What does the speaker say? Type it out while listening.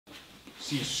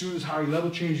See, as soon as Harry level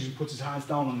changes and puts his hands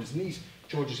down on his knees,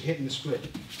 George is hitting the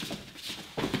split.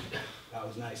 That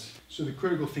was nice. So the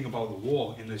critical thing about the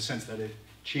wall, in the sense that it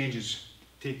changes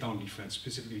takedown defense,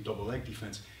 specifically double leg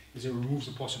defense, is it removes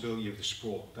the possibility of the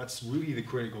sprawl. That's really the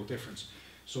critical difference.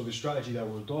 So the strategy that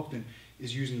we're adopting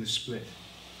is using the split.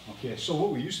 Okay, so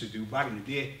what we used to do back in the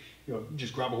day, you know,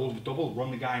 just grab a hold of the double,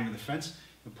 run the guy into the fence,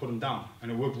 and put him down. And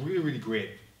it worked really, really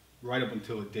great, right up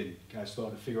until it didn't. Guys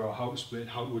started to figure out how to split,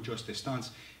 how to adjust their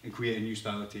stance, and create a new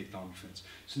style of takedown defense.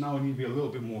 So now we need to be a little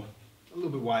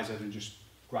bit wiser than just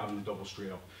grabbing the double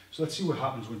straight up. So let's see what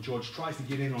happens when George tries to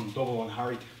get in on double on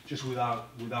Harry, just without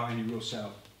any real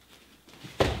setup.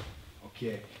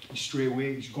 Okay, he's straight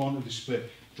away, he's gone to the split.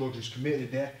 George is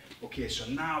committed there. Okay, so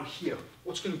now here,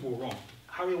 what's going to go wrong?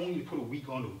 Harry, I want you to put a weak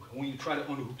underhook. I want you to try to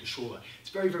underhook the shoulder. It's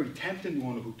very, very tempting to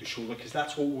underhook the shoulder because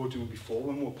that's what we were doing before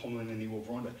when we were pummeling in the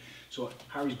over-under. So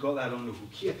Harry's got that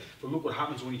underhook here, but look what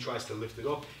happens when he tries to lift it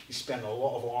up. He's spending a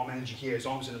lot of arm energy here. His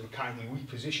arm's in a mechanically weak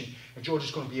position, and George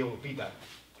is going to be able to beat that.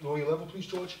 Lower your level, please,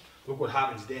 George. Look what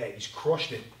happens there. He's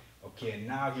crushed it. Okay, and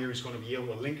now here he's going to be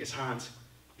able to link his hands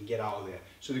and get out of there.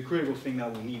 So the critical thing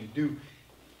that we need to do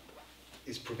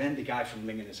is prevent the guy from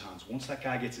linking his hands. Once that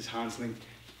guy gets his hands linked,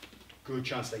 good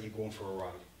chance that you're going for a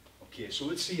ride. Okay, so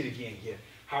let's see it again here.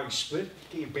 Harry split,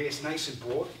 get your base nice and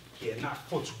broad. Here, and that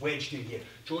foot's wedged in here.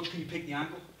 George, can you pick the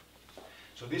angle?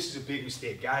 So this is a big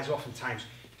mistake. Guys oftentimes,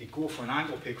 they go for an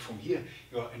angle pick from here,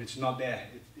 you know, and it's not there,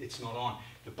 it's not on.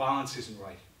 The balance isn't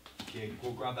right. Okay,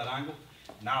 go grab that angle.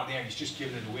 Now there, he's just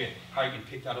giving it away. Harry can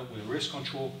pick that up with wrist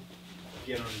control,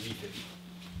 get underneath it.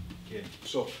 Okay,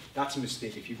 so that's a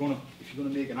mistake. If you're gonna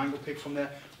make an angle pick from there,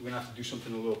 we're gonna have to do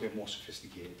something a little bit more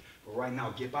sophisticated. But right now,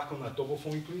 get back on that double for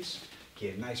me, please.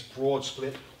 Okay, nice broad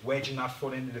split, wedging that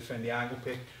foot in to defend the angle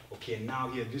pick. Okay, now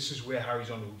here, this is where Harry's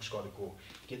underhook's got to go.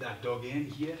 Get that dug in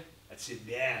here. That's it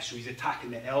there. So he's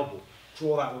attacking the elbow.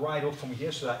 Draw that right up from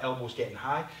here so that elbow's getting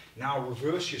high. Now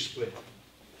reverse your split.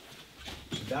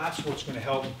 So that's what's going to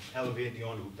help elevate the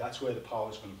underhook. That's where the power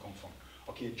is going to come from.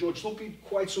 Okay, George, don't be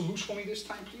quite so loose for me this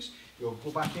time, please. You'll go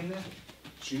back in there.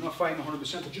 So you're not fighting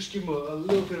 100%, but just give him a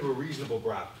little bit of a reasonable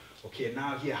grab. Okay,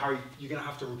 now here, Harry, you're going to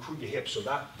have to recruit your hips. So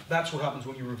that's what happens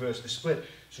when you reverse the split.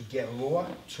 So get lower,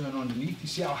 turn underneath. You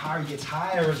see how Harry gets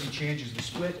higher as he changes the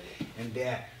split? And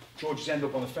there, George has ended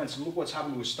up on the fence. And look what's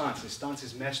happened to his stance. His stance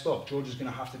is messed up. George is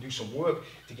going to have to do some work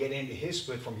to get into his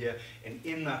split from here. And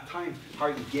in that time,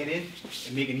 Harry can get in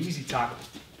and make an easy tackle.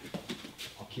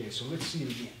 Okay, so let's see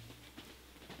it again.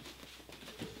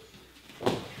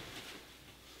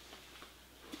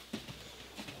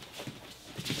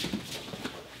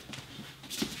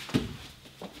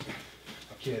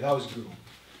 Okay, that was a good one.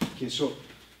 Okay, so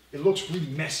it looks really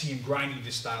messy and grindy,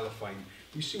 this style of fighting.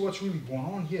 You see what's really going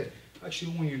on here? I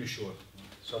actually want you to show it,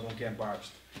 so I don't get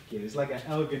embarrassed. Okay, it's like an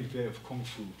elegant bit of Kung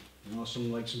Fu, you know,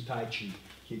 something like some Tai Chi.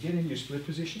 Okay, get in your split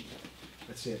position.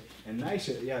 That's it. And nice,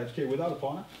 yeah, okay, without a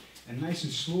partner. And nice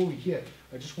and slowly here,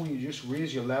 I just want you to just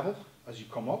raise your level as you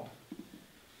come up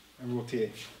and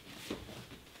rotate.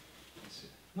 That's it.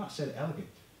 Not said elegant.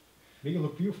 Make it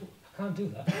look beautiful. I can't do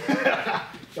that.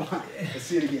 Come on, let's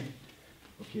see it again.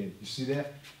 Okay, you see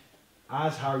that?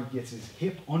 As Harry gets his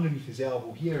hip underneath his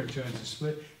elbow here and turns the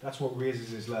split, that's what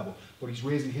raises his level. But he's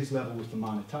raising his level with the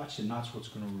man attached, and that's what's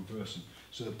going to reverse him.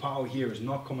 So the power here is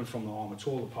not coming from the arm at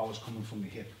all, the power is coming from the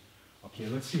hip. Okay,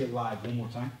 let's see it live one more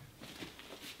time.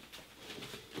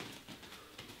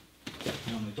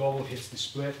 And on the double, hits the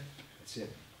split, that's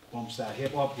it. Bumps that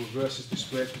hip up, reverses the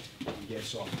split, and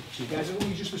gets off. So guys, I want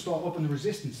you just to start upping the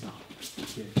resistance now.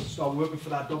 Okay, start working for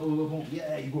that double a little more. Yeah,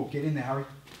 there you go. Get in there, Harry.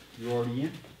 You're already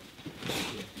in.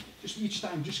 Okay. Just each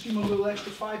time, just give him a little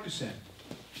extra 5%.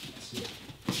 That's it.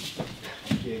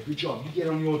 Okay, good job. You get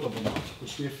on your double now. Go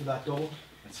straight for that double.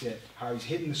 That's it. Harry's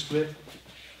hitting the split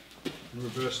and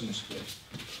reversing the split.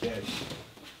 There you go.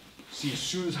 See, as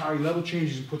soon as Harry level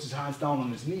changes and puts his hands down on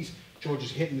his knees, George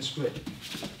is hitting the split.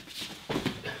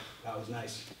 That was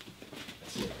nice.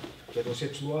 That's it. Get those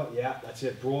hips lower. Yeah, that's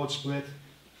it. Broad split.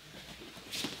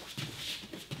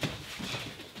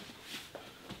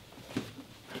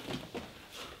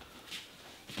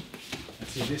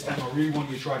 That's it. This time I really want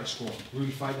you to try to score.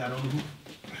 Really fight that underhook.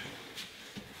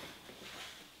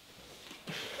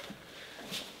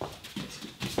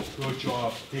 Good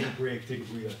job. Take a break. Take a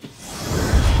breather.